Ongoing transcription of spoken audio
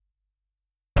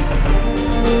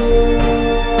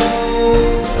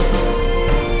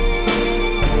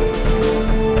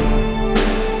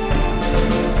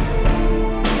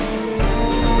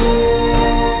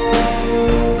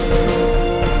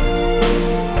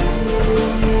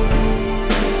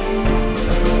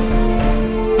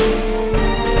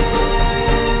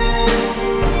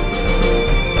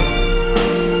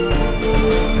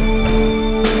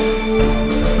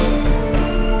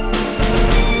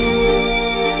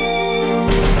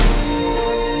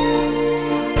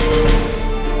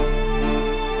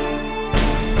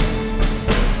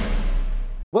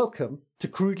Welcome to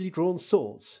Crudely Drawn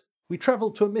Swords. We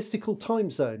travelled to a mystical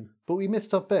time zone, but we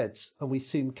missed our beds and we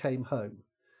soon came home.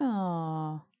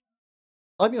 Aww.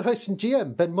 I'm your host and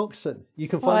GM, Ben Moxon. You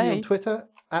can find me on Twitter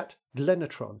at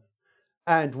Glenatron.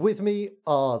 And with me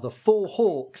are the four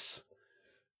hawks,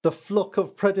 the flock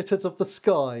of predators of the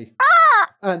sky.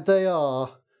 And they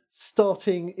are,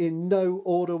 starting in no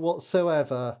order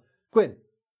whatsoever, Gwyn.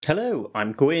 Hello,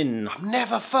 I'm Gwyn. I'm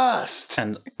never first.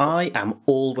 And I am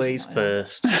always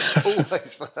first.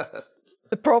 Always first.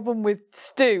 The problem with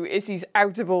Stu is he's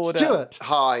out of order. Stuart.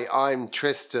 Hi, I'm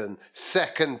Tristan.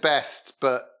 Second best,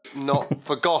 but not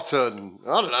forgotten.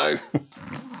 I don't know.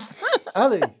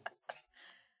 Ali.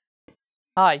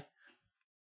 Hi.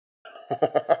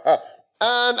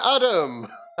 And Adam.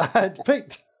 And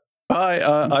Pete. Hi,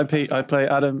 I'm Pete. I play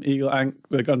Adam Eagle Ank,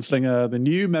 the gunslinger, the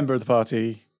new member of the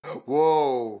party.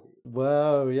 Whoa.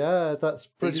 Wow, yeah, that's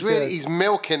pretty good. He's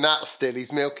milking that still.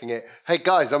 He's milking it. Hey,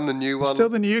 guys, I'm the new one. Still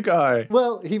the new guy.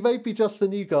 Well, he may be just the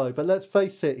new guy, but let's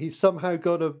face it, he's somehow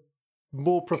got a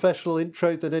more professional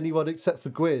intro than anyone except for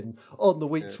Gwyn on the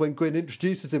weeks when Gwyn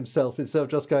introduces himself instead of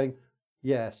just going,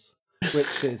 yes,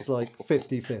 which is like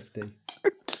 50-50.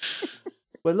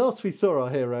 When last we saw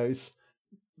our heroes,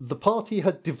 the party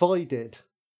had divided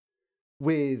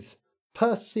with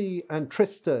Percy and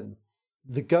Tristan,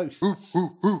 the ghosts.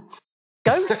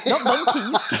 Ghosts, not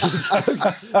monkeys.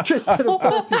 Tristan and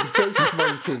Percy, the ghost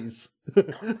monkeys,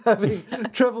 having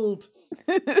travelled,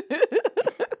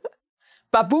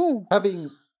 Babu. having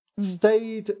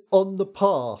stayed on the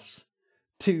pass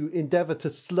to endeavour to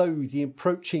slow the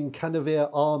approaching Canavir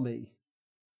army.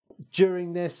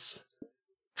 During this,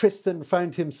 Tristan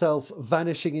found himself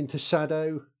vanishing into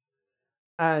shadow,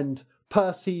 and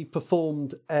Percy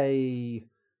performed a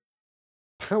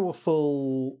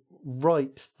powerful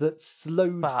rite that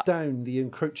slowed down the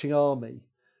encroaching army.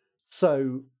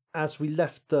 So, as we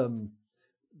left them,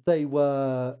 they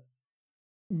were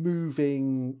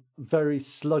moving very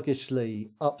sluggishly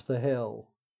up the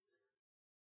hill.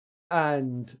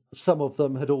 And some of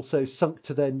them had also sunk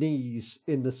to their knees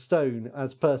in the stone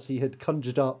as Percy had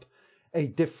conjured up a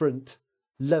different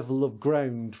level of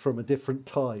ground from a different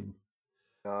time.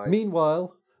 Nice.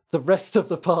 Meanwhile, the rest of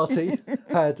the party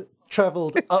had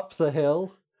travelled up the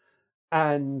hill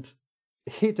and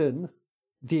hidden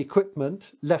the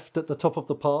equipment left at the top of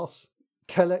the pass.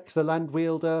 Kelek, the land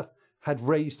wielder, had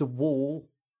raised a wall,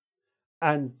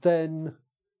 and then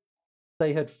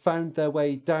they had found their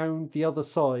way down the other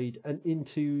side and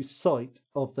into sight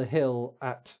of the hill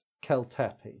at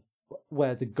Keltepe,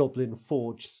 where the Goblin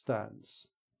Forge stands.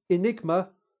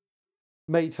 Enigma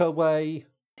made her way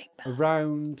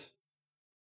around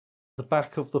the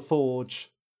back of the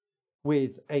forge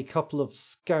with a couple of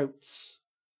scouts,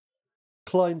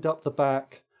 climbed up the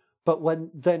back, but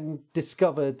then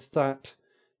discovered that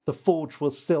the forge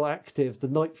was still active,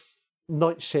 the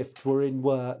night shift were in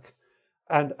work,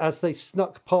 and as they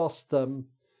snuck past them,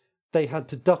 they had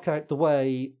to duck out the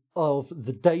way of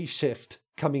the day shift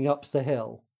coming up the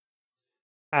hill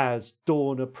as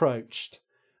dawn approached,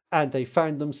 and they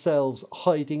found themselves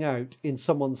hiding out in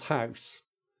someone's house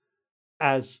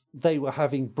as they were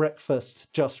having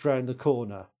breakfast just round the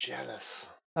corner. Jealous.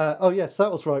 Oh yes,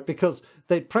 that was right, because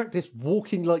they practiced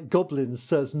walking like goblins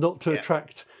so as not to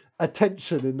attract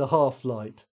attention in the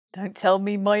half-light. Don't tell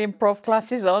me my improv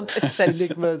classes aren't essential.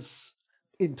 Enigma's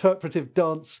interpretive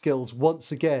dance skills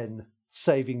once again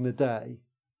saving the day.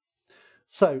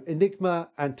 So Enigma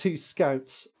and two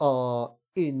scouts are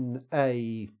in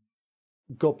a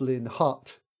goblin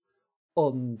hut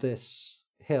on this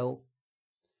hill,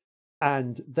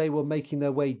 and they were making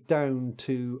their way down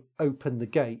to open the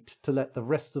gate to let the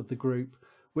rest of the group,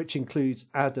 which includes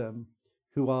Adam,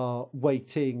 who are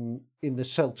waiting in the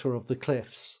shelter of the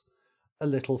cliffs a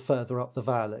little further up the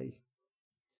valley.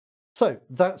 So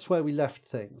that's where we left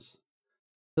things.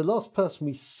 The last person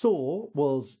we saw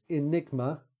was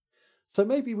Enigma, so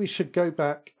maybe we should go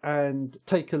back and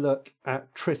take a look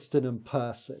at Tristan and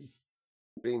Percy.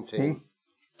 Dream team.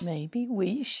 Maybe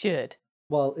we should.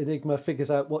 While Enigma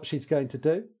figures out what she's going to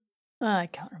do. I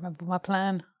can't remember my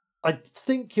plan. I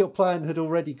think your plan had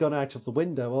already gone out of the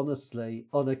window, honestly,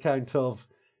 on account of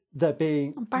there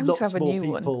being lots more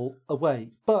people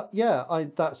awake. But yeah,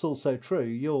 that's also true.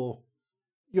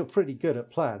 You're pretty good at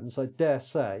plans. I dare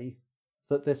say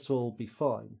that this will be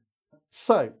fine.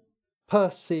 So,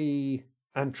 Percy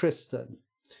and Tristan,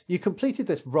 you completed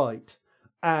this rite,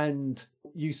 and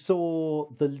you saw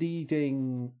the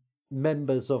leading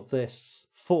members of this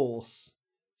force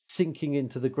sinking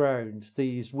into the ground,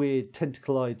 these weird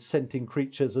tentacle-eyed scenting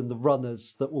creatures and the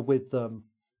runners that were with them.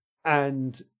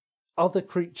 And other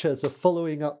creatures are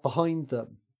following up behind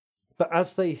them. But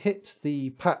as they hit the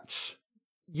patch,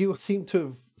 you seem to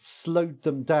have slowed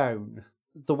them down.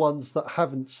 The ones that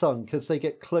haven't sunk, as they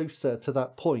get closer to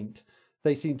that point,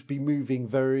 they seem to be moving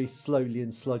very slowly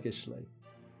and sluggishly.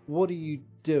 What are you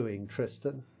doing,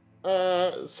 Tristan?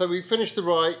 So we finished the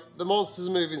right. The monsters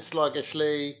are moving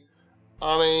sluggishly.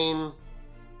 I mean,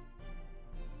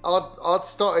 I'd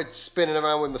started spinning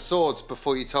around with my swords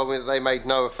before you told me that they made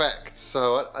no effect.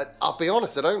 So I'll be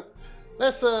honest, I don't.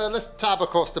 Let's tab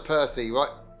across to Percy, right?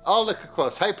 I'll look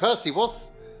across. Hey, Percy,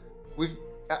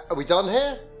 are we done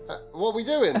here? What are we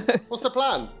doing? What's the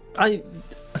plan? I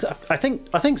think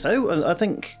so. I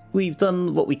think we've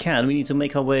done what we can. We need to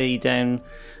make our way down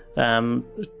to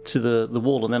the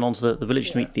wall and then onto the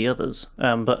village to meet the others.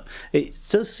 But it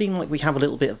does seem like we have a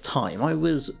little bit of time. I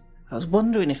was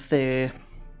wondering if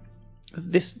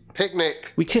this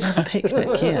picnic. We could have a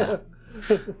picnic, yeah.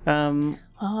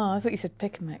 Oh, I thought you said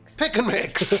pick and mix. Pick and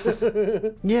mix.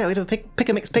 Yeah, we'd have a pick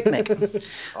and mix picnic.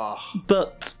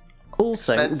 But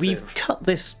also, expensive. we've cut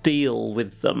this deal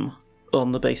with them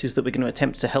on the basis that we're going to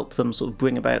attempt to help them sort of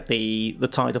bring about the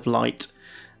tide of light.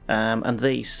 And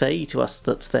they say to us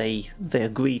that they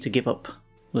agree to give up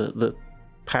the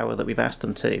power that we've asked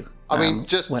them to. I mean,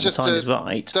 just when the time is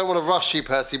right. Don't want to rush you,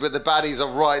 Percy, but the baddies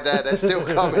are right there. They're still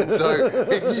coming. So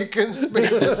if you can speed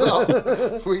this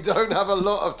up, we don't have a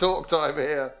lot of talk time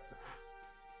here.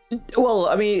 Well,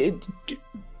 I mean,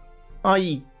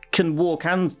 I can walk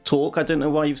and talk. I don't know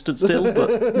why you've stood still,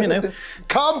 but, you know.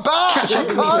 Come back! Catch up I with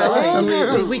me, can't fella. I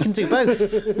hear mean, you! we can do both.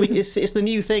 It's the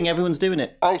new thing. Everyone's doing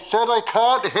it. I said I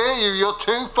can't hear you. You're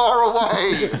too far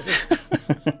away.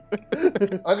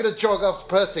 I'm going to jog after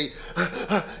Percy.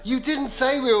 You didn't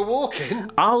say we were walking.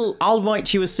 I'll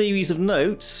write you a series of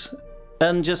notes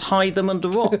and just hide them under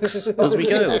rocks as we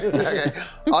go. Okay.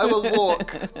 I will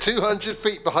walk 200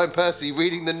 feet behind Percy,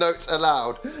 reading the notes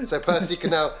aloud, so Percy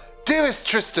can now... Dearest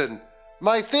Tristan,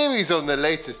 my theories on the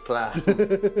latest plan.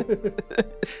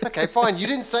 Okay, fine. You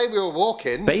didn't say we were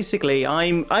walking. Basically,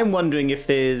 I'm wondering if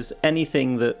there's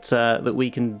anything that we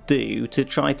can do to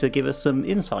try to give us some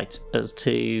insight as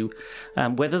to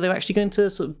whether they're actually going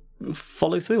to sort of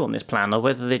follow through on this plan, or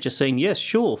whether they're just saying, yes,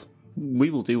 sure,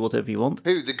 we will do whatever you want.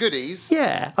 Who, the goodies?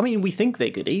 Yeah, I mean, we think they're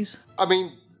goodies. I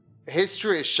mean,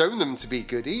 history has shown them to be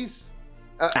goodies.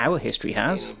 Our history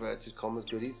has. In inverted commas,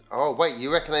 goodies. Oh, wait,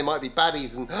 you reckon they might be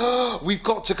baddies and we've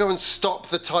got to go and stop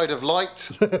the tide of light?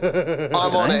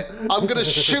 I'm on it. I'm going to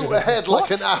shoot ahead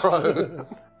like an arrow.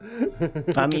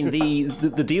 I mean,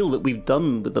 the deal that we've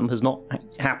done with them has not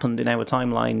happened in our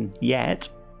timeline yet.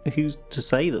 Who's to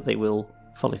say that they will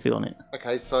follow through on it?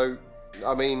 Okay, so,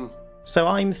 I mean... So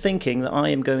I'm thinking that I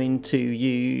am going to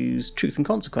use Truth and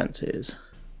Consequences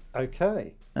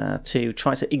Okay. To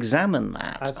try to examine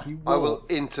that. As you I walk. will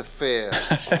interfere.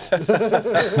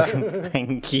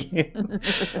 Thank you.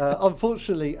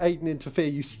 Unfortunately, Aiden Interfere,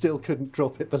 you still couldn't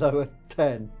drop it below a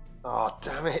 10, Oh,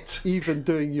 damn it. even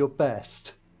doing your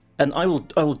best. And I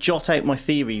will jot out my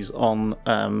theories on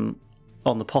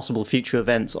the possible future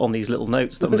events on these little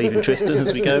notes that I'm leaving Tristan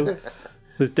as we go.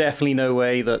 There's definitely no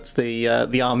way that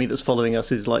the army that's following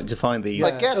us is likely to find these.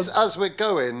 I guess as we're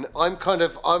going,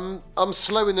 I'm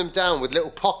slowing them down with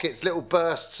little pockets, little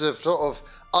bursts of sort of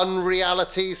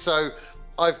unreality. So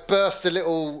I've burst a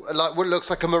little, like what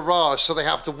looks like a mirage. So they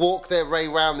have to walk their way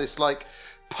around this like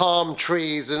palm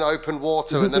trees and open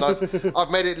water, and then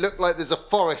I've made it look like there's a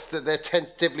forest that they're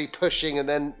tentatively pushing, and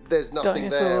then there's nothing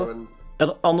Dinosaur. there. And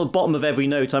And on the bottom of every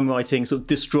note, I'm writing sort of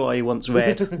destroy once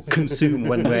read, consume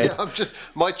when read. yeah,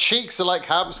 my cheeks are like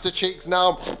hamster cheeks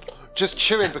now. I'm just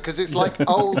chewing because it's like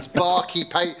old barky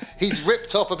paint. He's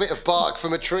ripped off a bit of bark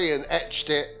from a tree and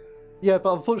etched it. Yeah,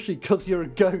 but unfortunately, because you're a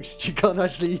ghost, you can't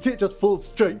actually eat it. It just falls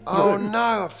straight through. Oh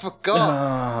no, I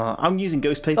forgot. I'm using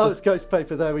ghost paper. Oh, it's ghost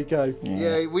paper. There we go.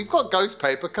 Yeah, we've got ghost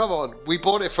paper. Come on. We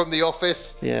bought it from the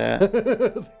office. Yeah.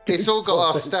 It's all got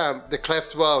our stamp, the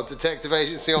Cleft World Detective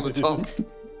Agency on the top.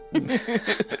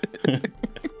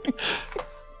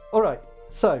 All right.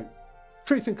 So,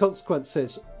 Truth and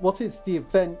Consequences. What is the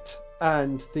event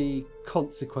and the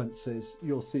consequences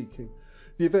you're seeking?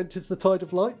 The event is the Tide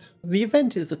of Light. The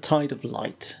event is the Tide of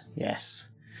Light, yes.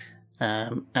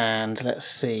 And let's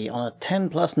see, on a 10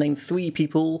 plus, name 3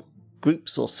 people,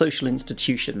 groups, or social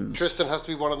institutions. Tristan has to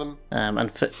be one of them.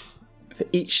 And for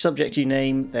each subject you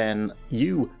name, then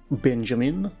you,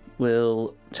 Benjamin,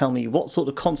 will tell me what sort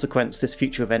of consequence this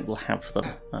future event will have for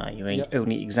them. You may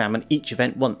only examine each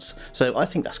event once. So I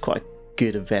think that's quite a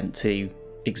good event to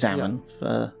examine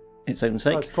for its own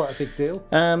sake. That's quite a big deal.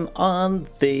 And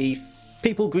the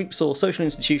people, groups, or social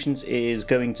institutions is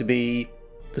going to be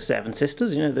the Seven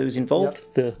Sisters, you know, those involved,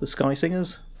 the Sky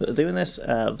Singers. that are doing this.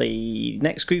 The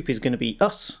next group is going to be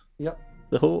us, Yep.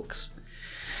 the Hawks.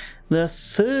 The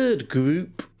third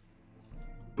group,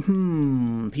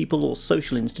 people or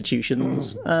social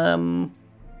institutions.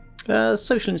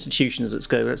 Social institutions, let's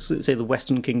go. Let's say the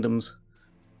Western Kingdoms.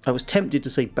 I was tempted to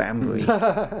say Banbury,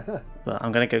 but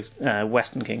I'm going to go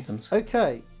Western Kingdoms.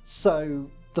 Okay, so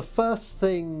the first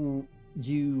thing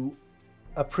you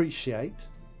appreciate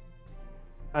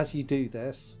as you do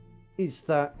this is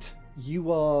that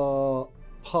you are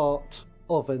part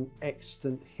of an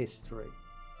extant history.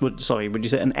 Would you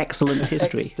say an excellent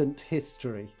history? Extant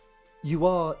history. You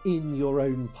are in your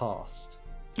own past.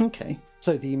 Okay.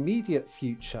 So the immediate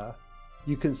future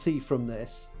you can see from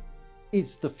this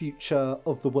is the future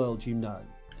of the world you know.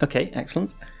 Okay,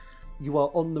 excellent. You are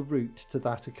on the route to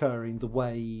that occurring the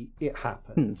way it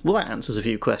happened. Well, that answers a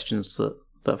few questions that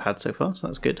I've had so far, so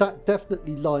that's good. That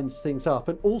definitely lines things up.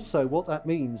 And also what that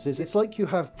means is it's like you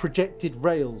have projected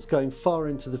rails going far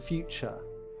into the future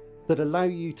that allow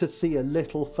you to see a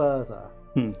little further.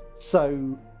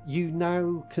 So you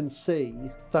now can see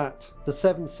that the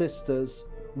Seven Sisters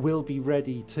will be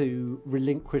ready to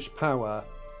relinquish power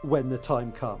when the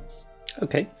time comes.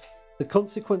 Okay. The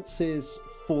consequences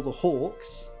for the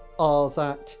Hawks are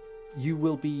that you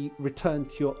will be returned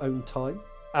to your own time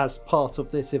as part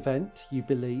of this event, you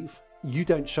believe. You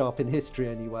don't show up in history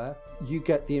anywhere. You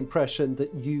get the impression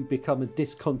that you become a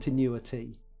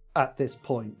discontinuity at this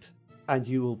point, and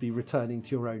you will be returning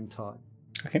to your own time.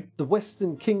 Okay. The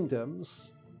Western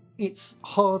Kingdoms, it's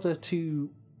harder to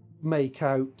make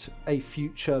out a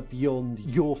future beyond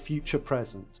your future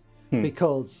present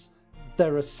because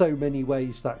there are so many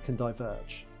ways that can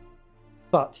diverge.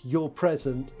 But your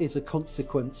present is a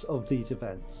consequence of these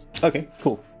events. Okay,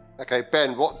 cool. Okay,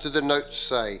 Ben, what do the notes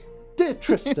say? Dear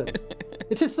Tristan,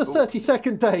 it is the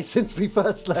 32nd day since we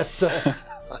first left.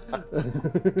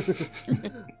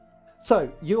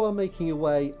 So, you are making your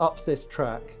way up this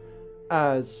track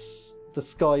as the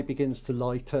sky begins to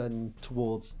lighten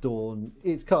towards dawn.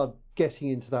 It's kind of getting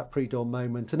into that pre-dawn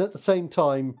moment. And at the same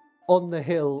time, on the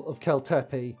hill of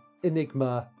Keltepe,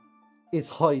 Enigma is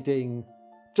hiding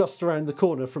just around the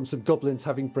corner from some goblins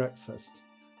having breakfast.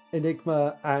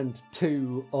 Enigma and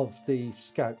two of the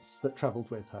scouts that travelled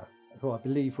with her, who I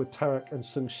believe were Tarek and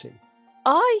Sungshi.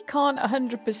 I can't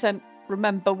 100%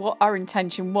 remember what our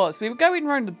intention was. We were going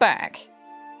round the back.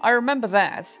 I remember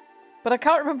that. But I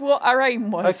can't remember what our aim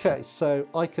was. Okay, so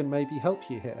I can maybe help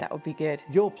you here. That would be good.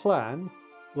 Your plan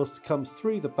was to come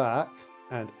through the back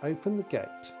and open the gate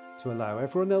to allow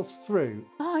everyone else through.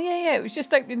 Oh, yeah. It was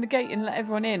just opening the gate and let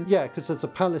everyone in. Yeah, because there's a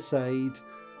palisade,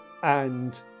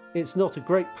 and it's not a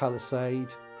great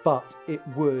palisade, but it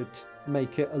would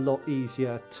make it a lot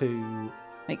easier to...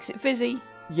 Makes it fizzy.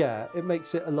 Yeah, it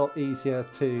makes it a lot easier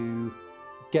to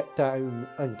get down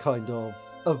and kind of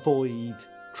avoid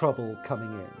trouble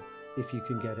coming in if you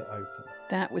can get it open.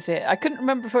 That was it. I couldn't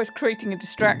remember if I was creating a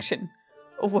distraction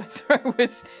or whether I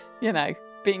was,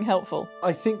 being helpful.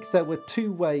 I think there were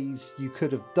two ways you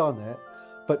could have done it,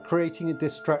 but creating a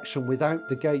distraction without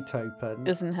the gate open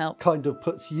Doesn't help. kind of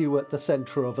puts you at the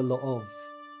centre of a lot of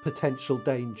potential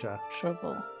danger.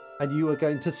 Trouble. And you were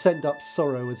going to send up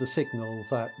Sorrow as a signal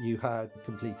that you had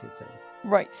completed things.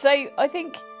 Right, so I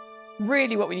think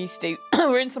really what we need to do,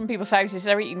 we're in some people's houses,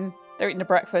 they're eating their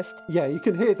breakfast. Yeah, you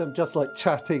can hear them just like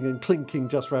chatting and clinking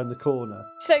just round the corner.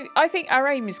 So I think our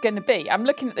aim is going to be, I'm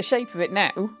looking at the shape of it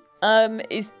now,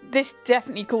 is this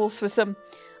definitely calls for some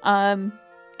kind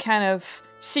of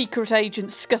secret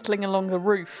agents scuttling along the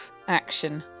roof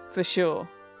action, for sure.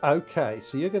 Okay,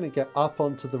 so you're going to get up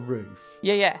onto the roof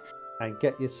Yeah. and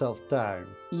get yourself down.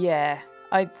 Yeah.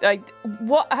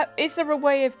 Is there a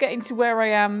way of getting to where I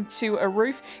am to a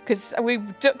roof? Because we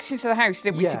ducked into the house,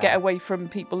 didn't we, to Yeah. get away from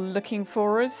people looking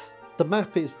for us? The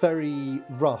map is very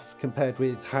rough compared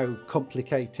with how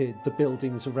complicated the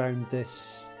buildings around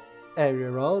this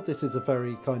area are. This is a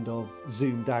very kind of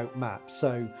zoomed out map,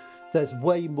 so there's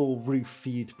way more roof for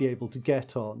you to be able to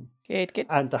get on. Good.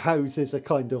 And the houses are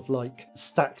kind of like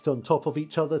stacked on top of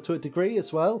each other to a degree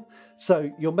as well. So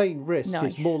your main risk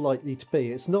Nice. is more likely to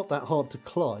be, it's not that hard to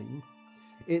climb.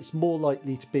 It's more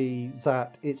likely to be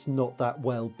that it's not that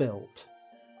well built.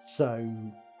 So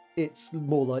it's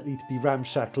more likely to be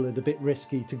ramshackle and a bit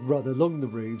risky to run along the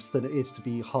roofs than it is to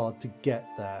be hard to get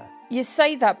there. You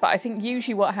say that, but I think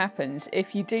usually what happens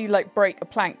if you do break a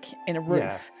plank in a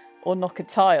roof or knock a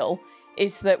tile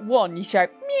is that one, you shout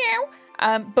meow,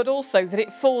 but also that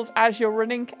it falls as you're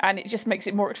running and it just makes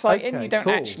it more exciting. Okay, you don't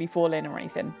cool. actually fall in or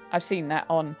anything. I've seen that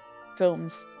on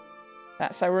films.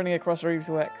 That's how running across roofs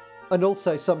works. And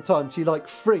also sometimes you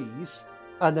freeze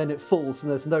and then it falls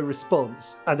and there's no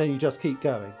response, and then you just keep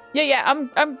going. Yeah, I'm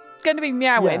going to be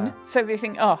meowing, Yeah. so they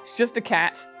think, oh, it's just a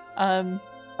cat.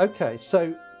 Okay,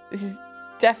 so This is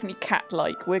definitely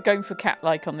cat-like. We're going for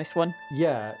cat-like on this one,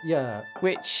 yeah,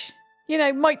 which,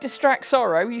 might distract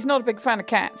Sorrow. He's not a big fan of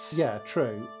cats, yeah,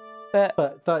 true. but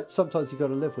But that sometimes you got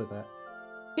to live with it.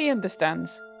 he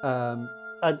understands. And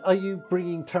are you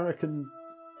bringing Tarek and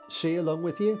She along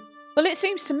with you? Well, it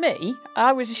seems to me,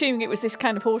 I was assuming it was this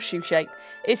kind of horseshoe shape,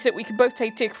 is that we can both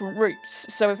take different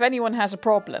routes, so if anyone has a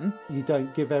problem, You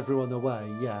don't give everyone away,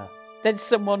 yeah. then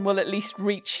someone will at least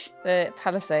reach the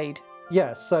palisade.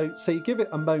 Yeah, so you give it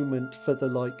a moment for the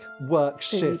work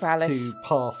Busy shift palace. to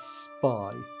pass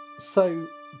by. So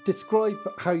describe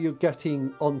how you're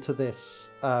getting onto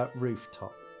this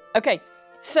rooftop. Okay,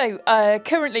 so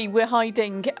currently we're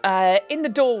hiding in the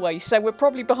doorway, so we're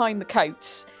probably behind the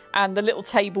coats and the little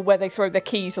table where they throw their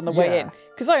keys on the way Yeah. in.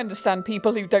 Because I understand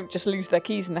people who don't just lose their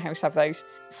keys in the house have those.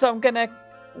 So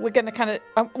we're gonna kind of,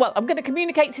 I'm gonna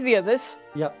communicate to the others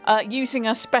Yep, using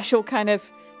a special kind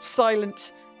of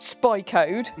silent spy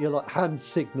code. you're hand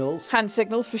signals. Hand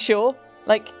signals for sure.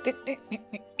 Like,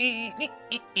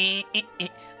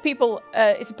 people,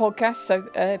 it's a podcast,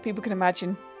 so people can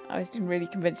imagine. I was doing really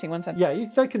convincing one time. Yeah,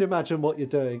 they can imagine what you're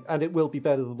doing, and it will be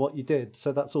better than what you did,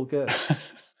 so that's all good.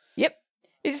 Yep.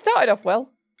 It started off well,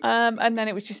 and then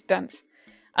it was just dance.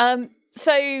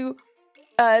 So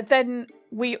then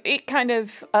it kind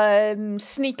of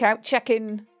sneak out, check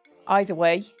in either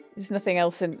way. There's nothing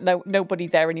else and nobody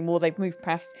there anymore. They've moved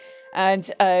past.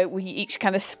 And we each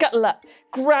kind of scuttle up,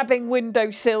 grabbing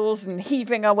windowsills and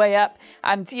heaving our way up.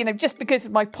 And, just because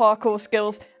of my parkour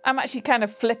skills, I'm actually kind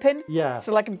of flipping. Yeah.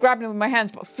 So, I'm grabbing them with my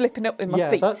hands, but flipping up with my Yeah,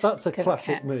 feet. that's a 'cause I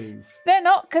classic can. move. They're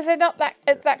not, because they're not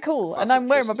that cool. And I'm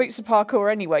wearing my Classic boots of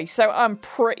parkour anyway, so I'm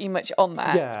pretty much on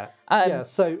that. Yeah, yeah.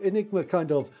 So Enigma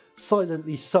kind of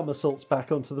silently somersaults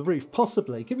back onto the roof.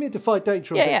 Possibly. Give me a defy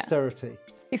danger on Yeah, yeah. dexterity.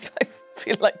 I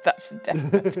feel like that's a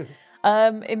definite.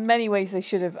 In many ways, they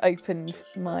should have opened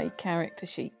my character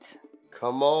sheet.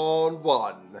 Come on,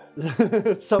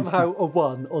 1. Somehow a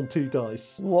 1 on 2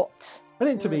 dice. What? An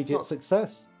intermediate not-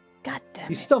 success. God damn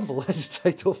You it. stumble,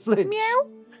 hesitate, or flinch. Meow.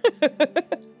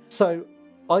 So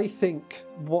I think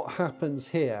what happens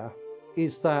here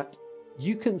is that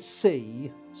you can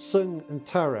see Sung and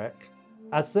Tarek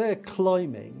as they're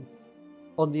climbing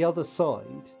on the other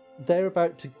side. They're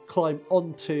about to climb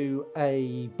onto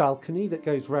a balcony that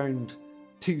goes round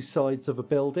 2 sides of a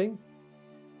building.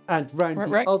 And round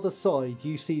Right. the other side,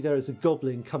 you see there is a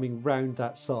goblin coming round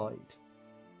that side.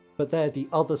 But they're the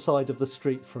other side of the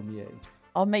street from you.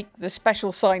 I'll make the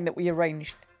special sign that we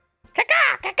arranged.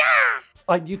 Kaka! Kaka!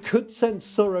 And you could send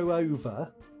Sorrow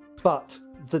over, but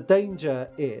the danger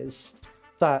is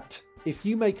that if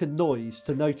you make a noise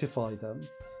to notify them,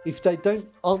 if they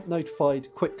aren't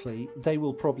notified quickly, they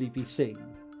will probably be seen.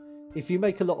 If you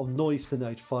make a lot of noise to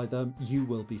notify them, you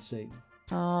will be seen.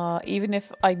 Even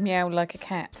if I meow like a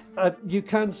cat. You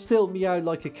can still meow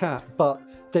like a cat, but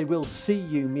they will see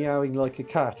you meowing like a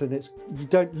cat, and you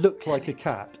don't look like a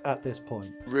cat at this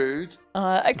point. Rude.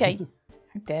 Okay.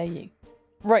 How dare you?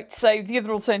 Right, so the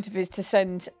other alternative is to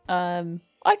send...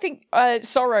 I think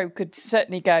Sorrow could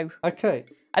certainly go. Okay.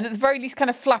 And at the very least kind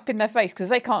of flap in their face, because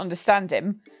they can't understand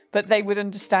him, but they would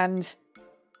understand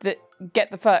that get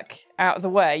the fuck out of the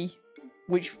way,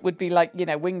 which would be like,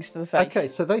 wings to the face. Okay,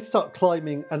 so they start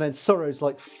climbing, and then Sorrow's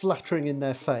fluttering in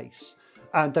their face,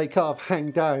 and they kind of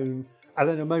hang down, and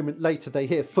then a moment later they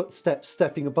hear footsteps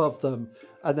stepping above them,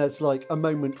 and there's a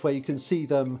moment where you can see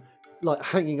them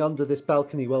hanging under this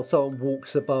balcony while someone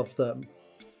walks above them.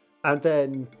 And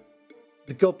then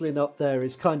the goblin up there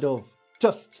is kind of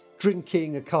just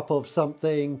drinking a cup of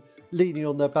something, leaning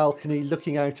on their balcony,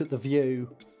 looking out at the view.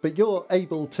 But you're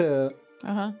able to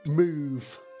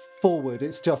move forward.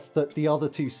 It's just that the other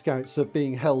 2 scouts are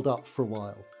being held up for a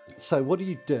while. So what do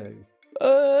you do?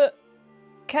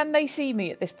 Can they see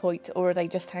me at this point, or are they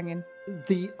just hanging?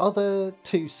 The other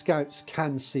 2 scouts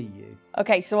can see you.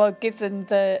 Okay, so I'll give them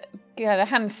the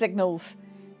hand signals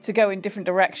to go in different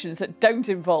directions that don't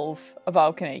involve a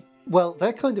balcony. Well,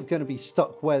 they're kind of going to be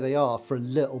stuck where they are for a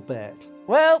little bit,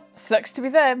 Well, sucks to be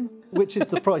them. which is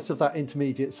the price of that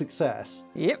intermediate success.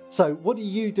 Yep. So what are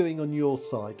you doing on your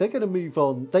side? They're going to move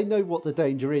on. They know what the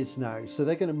danger is now, so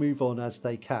they're going to move on as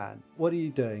they can. What are you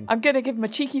doing? I'm going to give them a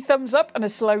cheeky thumbs up and a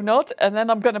slow nod, and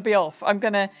then I'm going to be off. I'm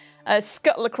going to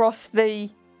scuttle across the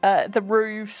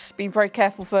roofs, being very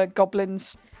careful for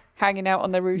goblins hanging out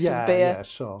on their roofs with beer Yeah,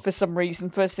 sure. for some reason.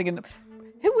 First thing in the...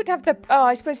 Who would have the... Oh,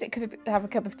 I suppose it could have a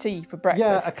cup of tea for breakfast.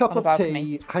 Yeah, a cup on of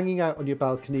balcony. tea, hanging out on your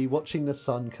balcony, watching the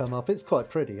sun come up. It's quite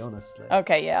pretty, honestly.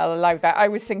 Okay, yeah, I'll allow that. I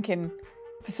was thinking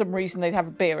for some reason they'd have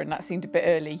a beer, and that seemed a bit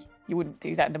early. You wouldn't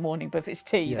do that in the morning, but if it's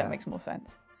tea, Yeah. that makes more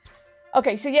sense.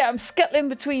 Okay, so yeah, I'm scuttling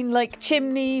between like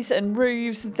chimneys and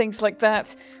roofs and things like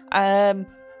that, and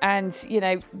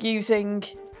using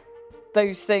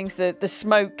those things, the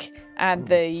smoke and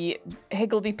the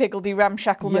higgledy-piggledy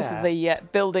ramshackleness of the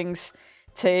buildings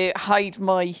to hide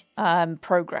my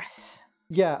progress.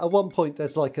 Yeah, at one point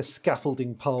there's like a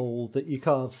scaffolding pole that you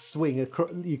can't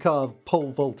you can't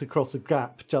pole vault across a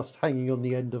gap just hanging on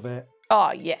the end of it.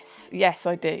 Ah, yes,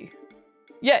 I do.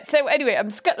 Yeah, so anyway, I'm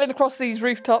scuttling across these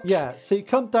rooftops. Yeah, so you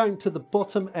come down to the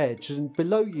bottom edge, and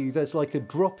below you there's like a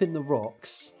drop in the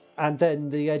rocks, and then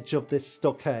the edge of this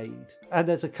stockade. And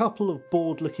there's a couple of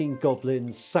bored-looking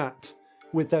goblins sat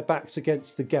with their backs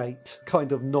against the gate,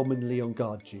 kind of nominally on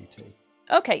guard duty.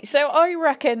 Okay, so I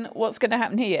reckon what's going to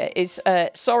happen here is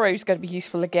Sorrow's going to be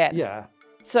useful again. Yeah.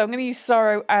 So I'm going to use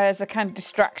Sorrow as a kind of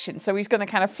distraction. So he's going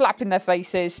to kind of flap in their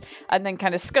faces and then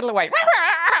kind of scuttle away,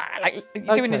 like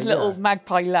doing his little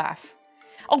magpie laugh.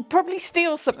 I'll probably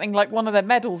steal something like one of their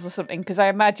medals or something, because I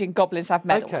imagine goblins have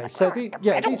medals. Okay, so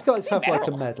these guys have like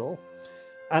a medal,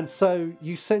 and so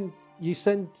you send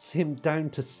him down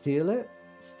to steal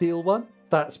one.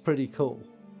 That's pretty cool.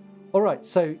 All right,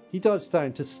 so he dives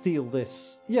down to steal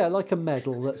this, like a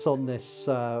medal that's on this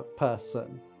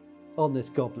person, on this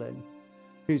goblin,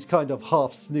 who's kind of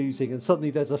half snoozing, and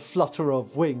suddenly there's a flutter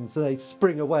of wings, and they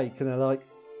spring awake, and they're like,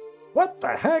 "What the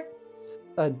heck?"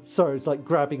 And Sorrow's like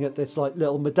grabbing at this like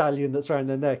little medallion that's around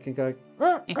their neck and going,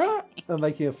 "Ah, ah," and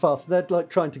making a fuss. They're like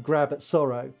trying to grab at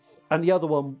Sorrow, and the other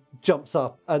one jumps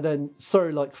up, and then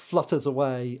Sorrow like flutters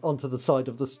away onto the side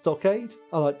of the stockade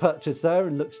and like perches there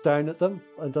and looks down at them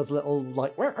and does a little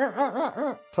like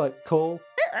type call.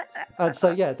 And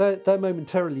so they're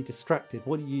momentarily distracted.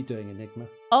 What are you doing, Enigma?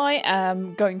 I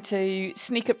am going to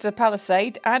sneak up to the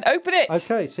palisade and open it.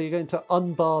 Okay, so you're going to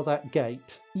unbar that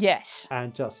gate. Yes.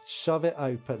 And just shove it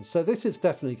open. So this is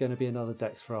definitely going to be another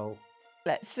dex roll.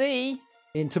 Let's see.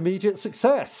 Intermediate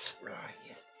success. Right,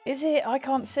 yes. Is it? I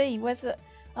can't see. Where's it?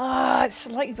 It's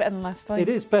slightly better than last time. It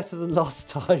is better than last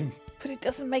time. But it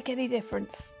doesn't make any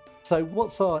difference. So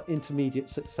what's our intermediate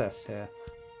success here?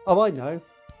 Oh, I know.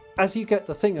 As you get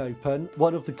the thing open,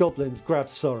 one of the goblins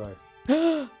grabs Sorrow.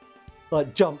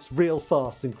 Like jumps real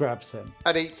fast and grabs him.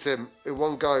 And eats him in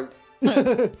one go.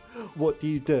 What do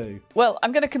you do? Well,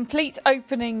 I'm going to complete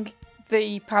opening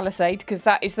the palisade, because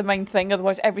that is the main thing.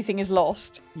 Otherwise, everything is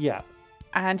lost. Yeah.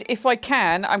 And if I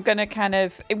can, I'm going to kind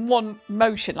of, in one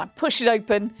motion, like push it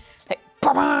open, like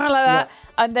that.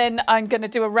 And then I'm going to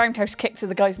do a roundhouse kick to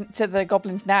the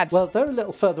goblins' nads. Well, they're a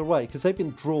little further away because they've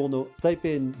been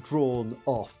drawn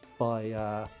off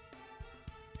by.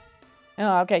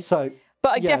 Oh, okay. So.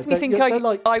 But I definitely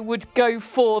think I would go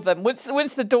for them once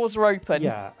the doors are open.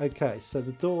 Yeah, okay. So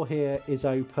the door here is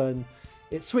open.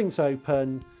 It swings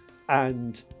open,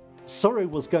 and Sorrow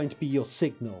was going to be your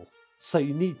signal. So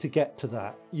you need to get to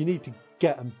that. You need to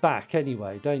get them back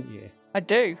anyway, don't you? I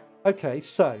do. Okay,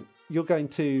 so you're going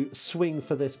to swing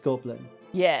for this goblin.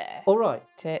 Yeah. All right.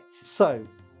 Tits. So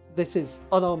this is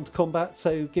unarmed combat.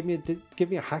 So give me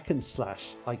a hack and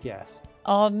slash, I guess.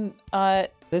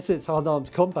 This is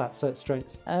unarmed combat, so it's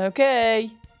strength.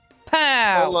 Okay.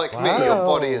 Pow! Unlike me, your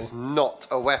body is not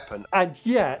a weapon. And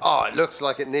yet... Oh, it looks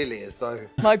like it nearly is, though.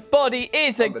 My body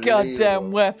is a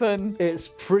goddamn weapon. It's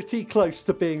pretty close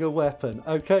to being a weapon.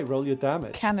 Okay, roll your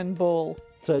damage. Cannonball.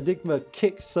 So Enigma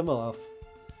kicks them off.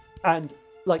 And,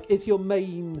 is your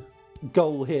main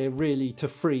goal here really to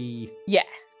free... Yeah.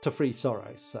 To free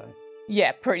Sorrow, so...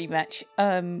 Yeah, pretty much.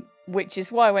 Which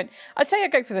is why I'd say I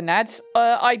go for the nads.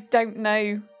 I don't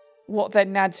know what their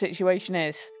nad situation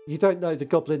is. You don't know the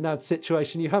goblin nad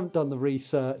situation. You haven't done the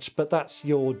research, but that's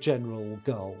your general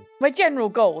goal. My general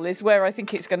goal is where I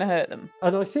think it's going to hurt them.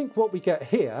 And I think what we get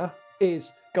here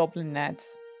is... Goblin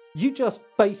nads. You just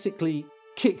basically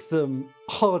kick them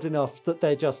hard enough that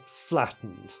they're just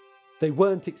flattened. They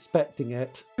weren't expecting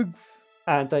it. Boof.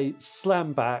 And they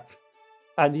slam back.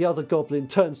 And the other goblin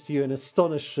turns to you in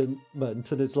astonishment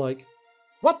and is like,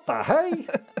 "What the hey?"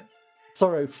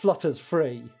 Sorrow flutters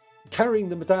free, carrying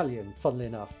the medallion, funnily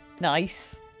enough.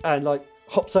 Nice. And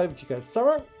hops over to you and goes,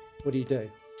 "Sorrow, what do you do?"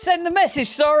 "Send the message,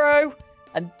 Sorrow!"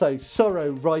 And so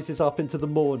Sorrow rises up into the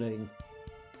morning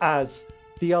as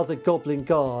the other goblin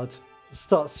guard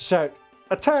starts to shout,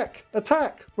 "Attack!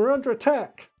 Attack! We're under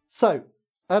attack!" So,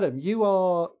 Adam, you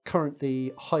are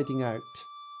currently hiding out,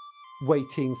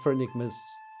 waiting for Enigma's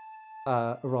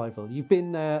arrival. You've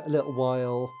been there a little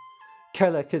while.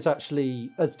 Kelek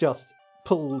has just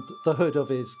pulled the hood of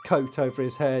his coat over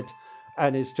his head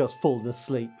and is just fallen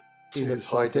asleep. He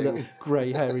looks like a little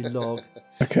grey hairy log.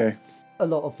 Okay. a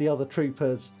lot of the other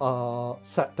troopers are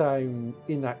sat down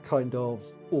in that kind of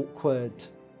awkward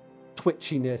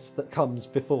twitchiness that comes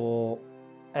before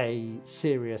a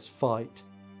serious fight.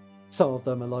 Some of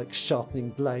them are like sharpening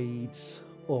blades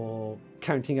or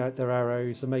counting out their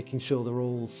arrows and making sure they're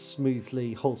all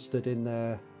smoothly holstered in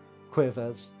their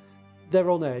quivers. They're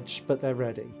on edge, but they're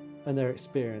ready and they're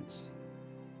experienced.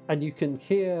 And you can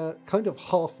hear kind of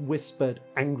half-whispered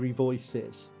angry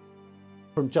voices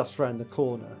from just round the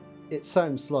corner. It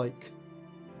sounds like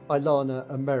Ilana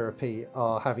and Merope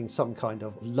are having some kind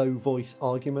of low-voice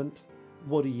argument.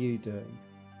 What are you doing?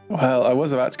 Well, I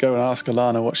was about to go and ask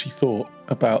Alana what she thought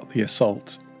about the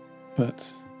assault,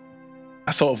 but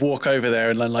I sort of walk over there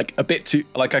and then like a bit too,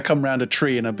 like I come round a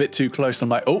tree and a bit too close.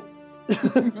 And I'm like, oh.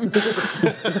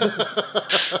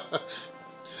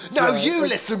 No, you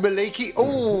listen, Maliki.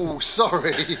 Oh,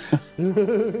 sorry.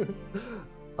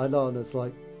 Ilana's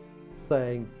like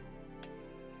saying,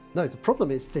 no, the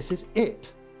problem is this is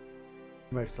it.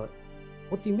 Merope's like,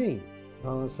 what do you mean?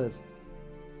 Ilana says,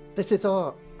 this is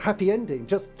our happy ending,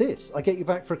 just this. I get you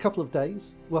back for a couple of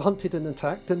days. We're hunted and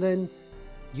attacked, and then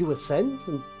you ascend,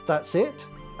 and that's it.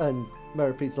 And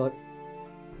Merope's like,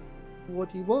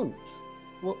 what do you want?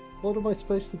 What am I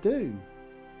supposed to do?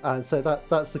 And so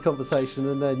that's the conversation,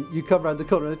 and then you come around the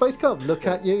corner, and they both come look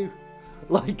at you,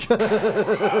 like, what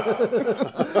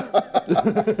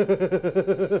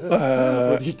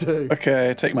do you do? Okay,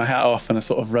 I take my hat off and I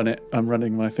sort of run it. I'm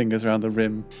running my fingers around the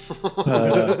rim.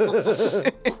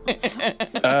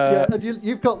 Yeah, and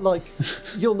you've got like,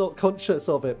 you're not conscious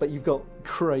of it, but you've got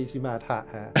crazy mad hat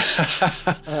hair.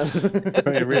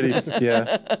 Really,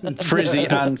 yeah, frizzy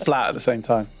and flat at the same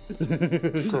time.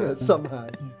 Yeah, somehow.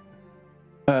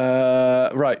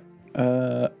 Right.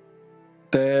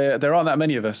 There aren't that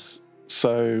many of us,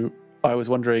 so I was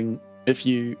wondering if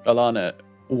you, Alana,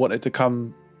 wanted to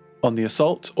come on the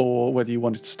assault, or whether you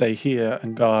wanted to stay here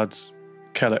and guard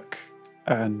Kellic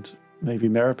and maybe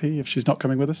Merope if she's not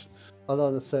coming with us.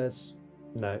 Alana says,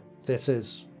 no, this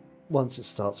is, once it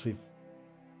starts,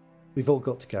 we've all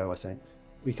got to go, I think.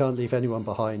 We can't leave anyone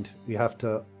behind. We have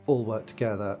to all work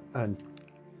together and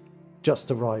just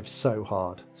arrive so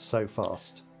hard, so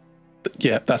fast.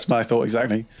 Yeah, that's my thought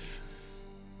exactly.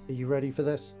 Are you ready for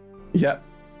this? Yeah,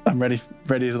 I'm ready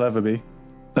as I'll ever be.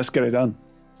 Let's get it done.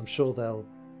 I'm sure they'll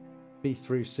be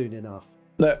through soon enough.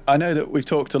 Look, I know that we've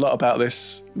talked a lot about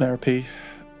this, Merope,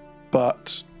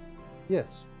 but Yes.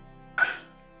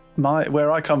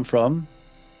 where I come from,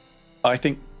 I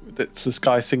think it's the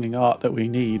sky singing art that we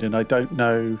need, and I don't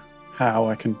know how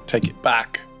I can take it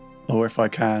back, or if I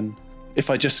can. If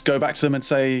I just go back to them and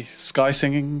say sky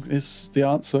singing is the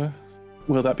answer,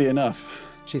 will that be enough?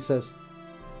 She says,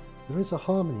 there is a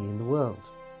harmony in the world,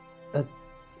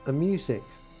 a music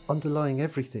underlying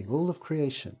everything, all of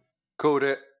creation. Called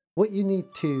it. What you need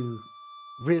to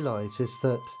realize is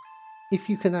that if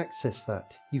you can access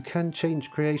that, you can change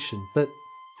creation. But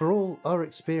for all our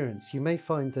experience, you may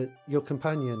find that your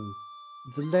companion,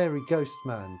 the Larry Ghost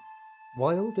Man,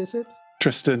 Wild, is it?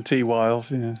 Tristan T.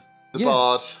 Wilde, yeah. The Yes.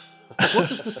 bard. What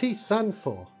does the T stand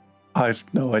for? I've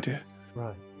no idea.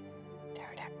 Right.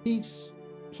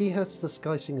 He has the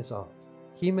Sky Singer's art.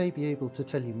 He may be able to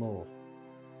tell you more.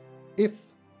 If,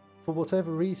 for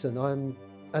whatever reason,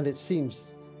 and it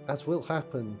seems, as will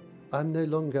happen, I'm no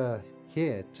longer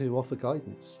here to offer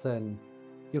guidance, then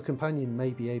your companion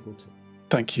may be able to.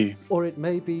 Thank you. Or it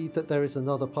may be that there is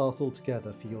another path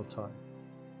altogether for your time.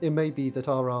 It may be that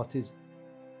our art is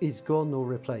gone or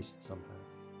replaced somehow.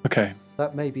 Okay.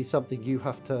 That may be something you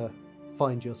have to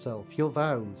find yourself. Your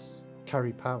vows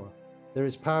carry power. There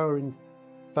is power in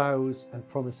vows and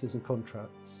promises and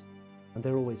contracts, and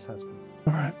there always has been.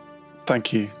 All right.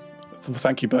 Thank you.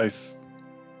 Thank you both.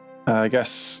 I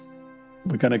guess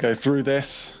we're going to go through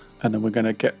this, and then we're going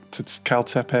to get to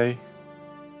Caltepe,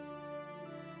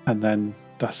 and then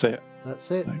that's it.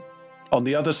 That's it. On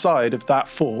the other side of that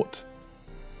fort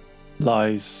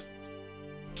lies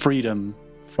freedom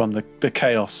from the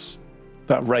chaos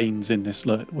that reigns in this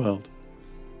world.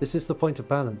 This is the point of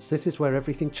balance. This is where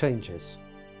everything changes.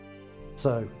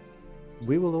 So,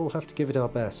 we will all have to give it our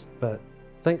best, but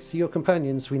thanks to your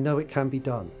companions, we know it can be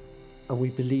done, and we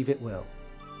believe it will.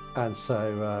 And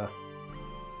so,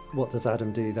 what does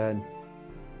Adam do then,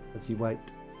 as you wait?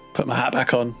 Put my hat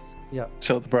back on, Yeah.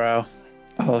 tilt the brow.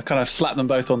 I'll kind of slap them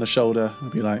both on the shoulder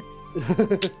and be like,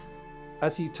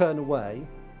 As you turn away,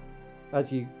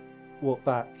 as you walk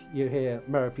back, you hear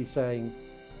Merope saying,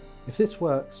 if this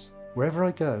works, wherever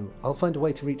I go, I'll find a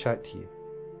way to reach out to you.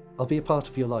 I'll be a part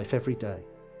of your life every day.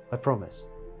 I promise.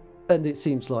 And it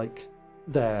seems like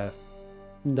they're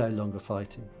no longer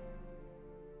fighting.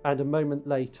 And a moment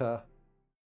later,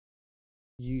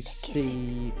 you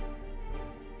see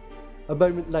a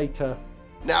moment later.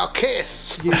 Now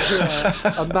kiss! You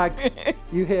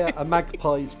hear a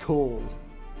magpie's call,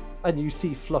 and you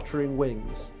see fluttering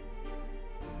wings.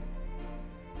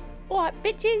 What,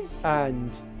 bitches?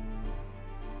 And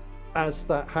as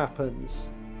that happens,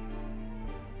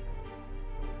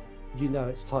 you know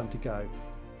it's time to go.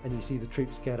 And you see the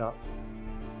troops get up,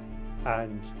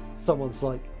 and someone's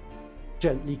like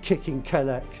gently kicking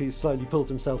Kelek, who slowly pulls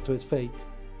himself to his feet.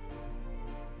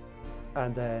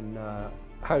 And then,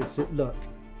 how does it look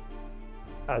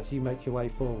as you make your way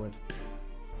forward?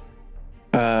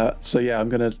 So yeah, I'm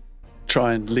gonna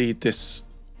try and lead this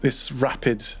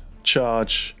rapid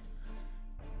charge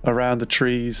around the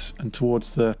trees and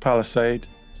towards the palisade.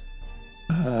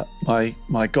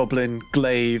 My goblin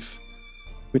glaive,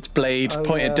 its blade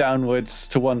pointed downwards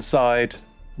to one side,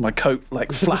 my coat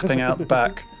like flapping out the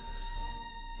back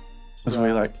as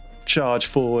we like charge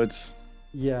forwards.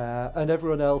 Yeah, and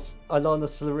everyone else, Alana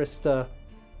Solarista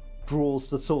draws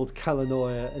the sword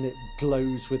Kalanoia, and it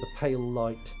glows with a pale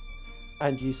light.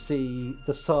 And you see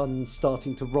the sun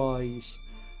starting to rise.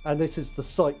 And this is the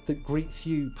sight that greets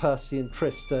you, Percy and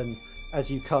Tristan, as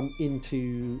you come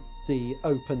into the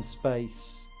open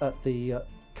space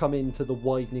come into the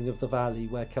widening of the valley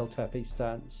where Keltepe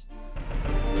stands.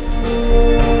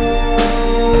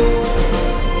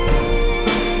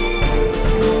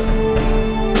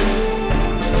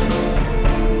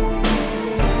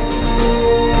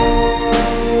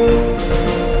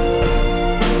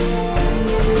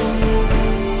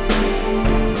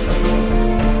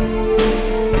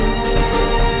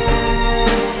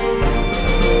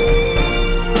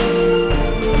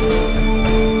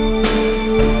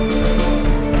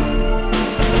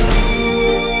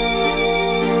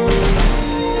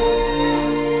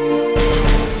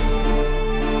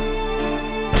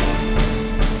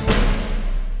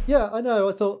 Yeah, I know.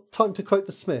 I thought, time to quote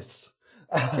the Smiths.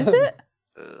 Is it?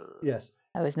 Yes.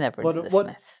 I was never into the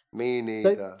Smiths. Me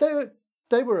neither.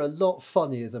 They were a lot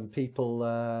funnier than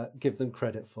people give them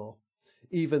credit for,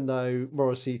 even though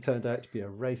Morrissey turned out to be a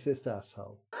racist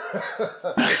asshole.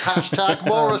 Hashtag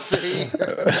Morrissey.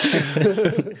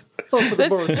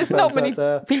 There's not many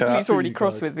people he's already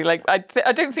crossed with. Like,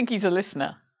 I don't think he's a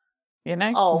listener. You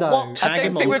know? Oh, No. what? I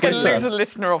don't think we're going to lose a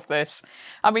listener off this.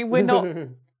 I mean, we're not.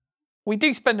 We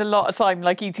do spend a lot of time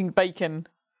like eating bacon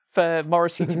for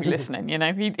Morrissey to be listening. You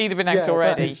know, he'd have been out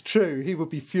already. That is true. He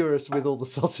would be furious with all the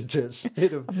sausages.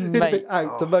 He'd have been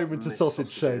out the moment the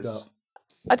sausage showed up.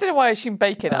 I don't know why I assumed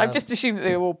bacon. I've just assumed that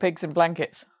they were all pigs in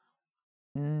blankets.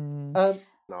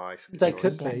 Nice. They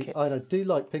could be. Blankets. I do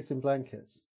like pigs in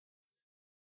blankets.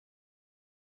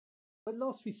 When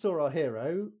last we saw our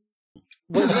hero.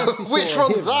 Which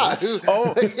one's that? Who's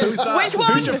that? Which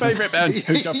one? Who's your favourite, Ben?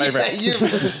 Who's your favourite?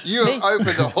 You have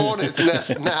opened the hornet's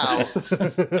nest now.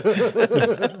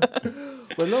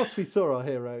 When last we saw our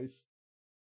heroes,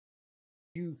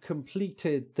 you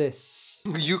completed this.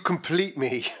 You complete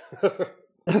me.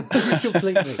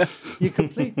 You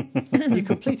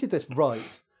completed this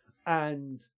rite,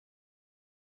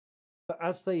 but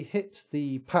as they hit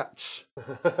the patch,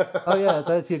 oh yeah,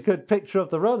 there's your good picture of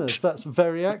the runners. That's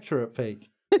very accurate, Pete.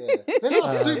 Yeah. They're not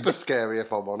super scary,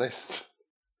 if I'm honest.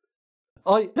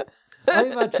 I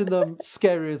imagine them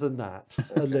scarier than that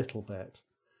a little bit.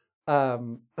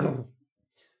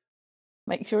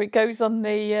 Make sure it goes on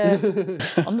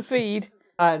the feed.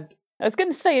 And I was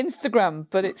going to say Instagram,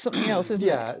 but it's something else, isn't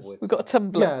it? We've got a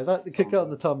Tumblr. yeah, that could go on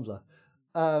the Tumblr.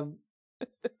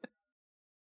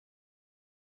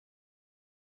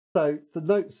 So the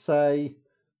notes say,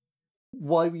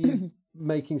 "Why were you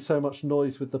making so much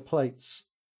noise with the plates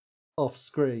off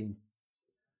screen?"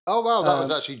 Oh wow, that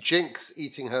was actually Jinx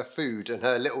eating her food, and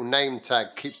her little name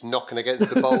tag keeps knocking against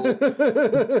the bowl.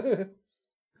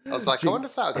 I was like, Jinx. I wonder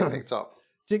if that'll get picked up.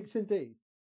 Jinx indeed.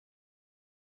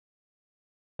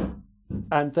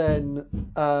 And then,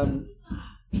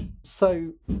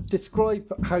 so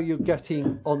describe how you're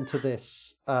getting onto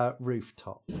this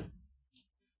rooftop.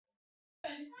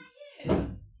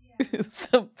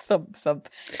 Thump.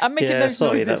 I'm making those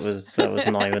noises. that was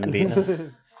Nyman being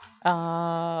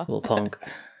a little punk.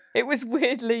 It was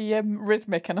weirdly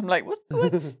rhythmic, and I'm like,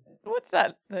 what's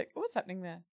that? Like, what's happening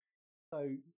there? So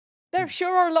there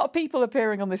sure are a lot of people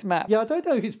appearing on this map. yeah, I don't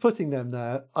know who's putting them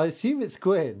there. I assume it's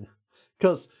Gwyn,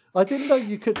 because I didn't know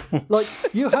you could, like,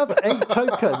 you have a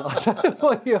token. I don't know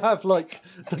why you have, like,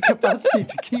 the capacity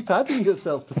to keep adding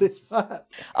yourself to this map.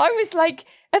 I was like,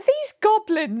 are these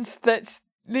goblins that,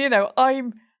 you know,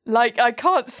 I'm like, I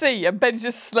can't see? And Ben's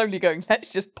just slowly going,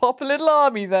 let's just pop a little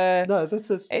army there. No,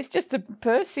 it's just a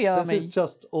Percy army. This is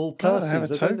just all God, I have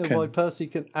Percy's. a I don't know why token. Percy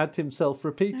can add himself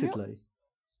repeatedly.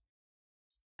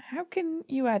 How can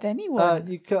you add anyone?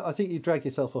 I think you drag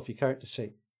yourself off your character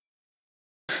sheet.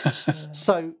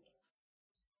 So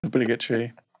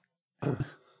Obligatory.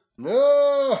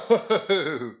 No.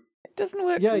 It doesn't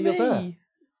work yeah, for you're me. there.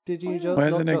 Did you just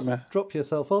Where's not Enigma? just drop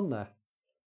yourself on there?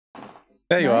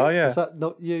 There you No? are, yeah. Is that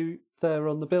not you there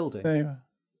on the building? There you are.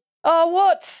 Oh,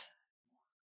 what?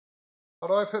 How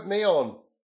do I put me on?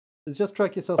 Just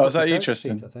drag yourself Oh, off is that your you, character sheet,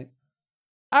 Tristan? I think.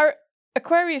 Our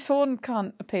Aquarius Horn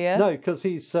can't appear. No, because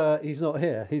he's not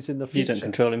here. He's in the future. You don't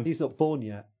control him. He's not born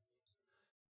yet.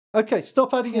 Okay,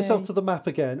 stop adding yourself Okay. to the map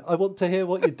again. I want to hear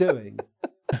what you're doing.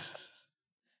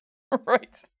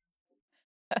 Right.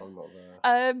 I'm not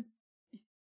there.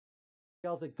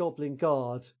 The other goblin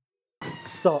guard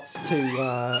starts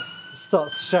to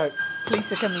shout,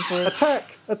 Police are coming for us.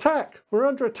 "Attack! Attack! We're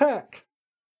under attack!"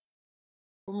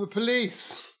 From the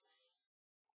police.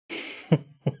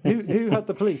 Who had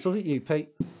the police? Was it you, Pete?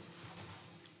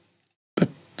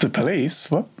 The police?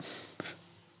 What?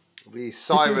 The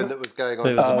siren that was going on.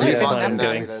 There was a police siren An going.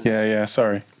 ambulance. Yeah,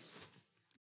 sorry.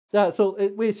 Yeah, it's all.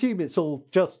 We assume it's all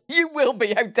just You will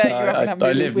be. How dare you have an I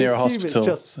ambulance? live near a assume it's hospital.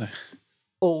 just- So.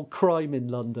 all crime in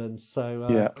London. So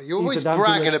Yeah. You're always even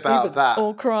bragging ambulance- about even- that.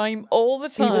 All crime, all the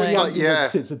Even time. the like, yeah.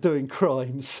 ambulances are doing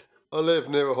crimes. I live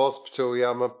near a hospital.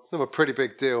 Yeah, I'm a pretty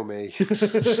big deal, me.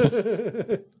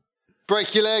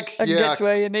 Break your leg? I can Yeah. get to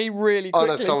A&E really I quickly.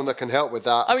 know someone that can help with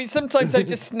that. I mean, sometimes I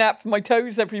just snap my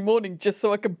toes every morning just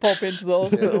so I can pop into the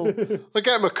hospital. I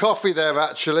get him a coffee there,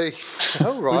 actually.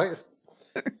 All right.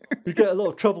 We get a lot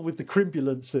of trouble with the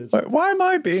crimbulances. Why am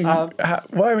I being? Why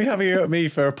are we having it at me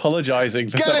for apologising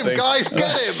for Get something? him, guys!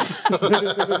 Get him!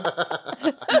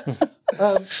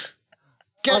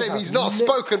 Get him! He's not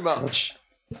spoken much.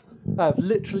 I have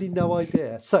literally no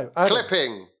idea. So, Adam,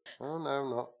 Clipping. Oh no,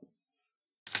 not.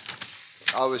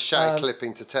 I was shouting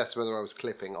clipping to test whether I was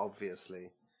clipping.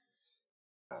 Obviously.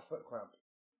 Foot cramp.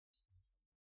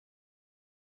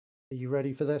 are you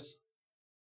ready for this?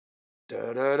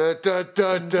 And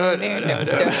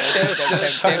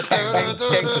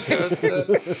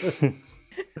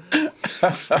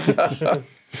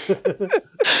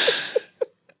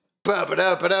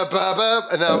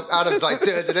now Adam's like.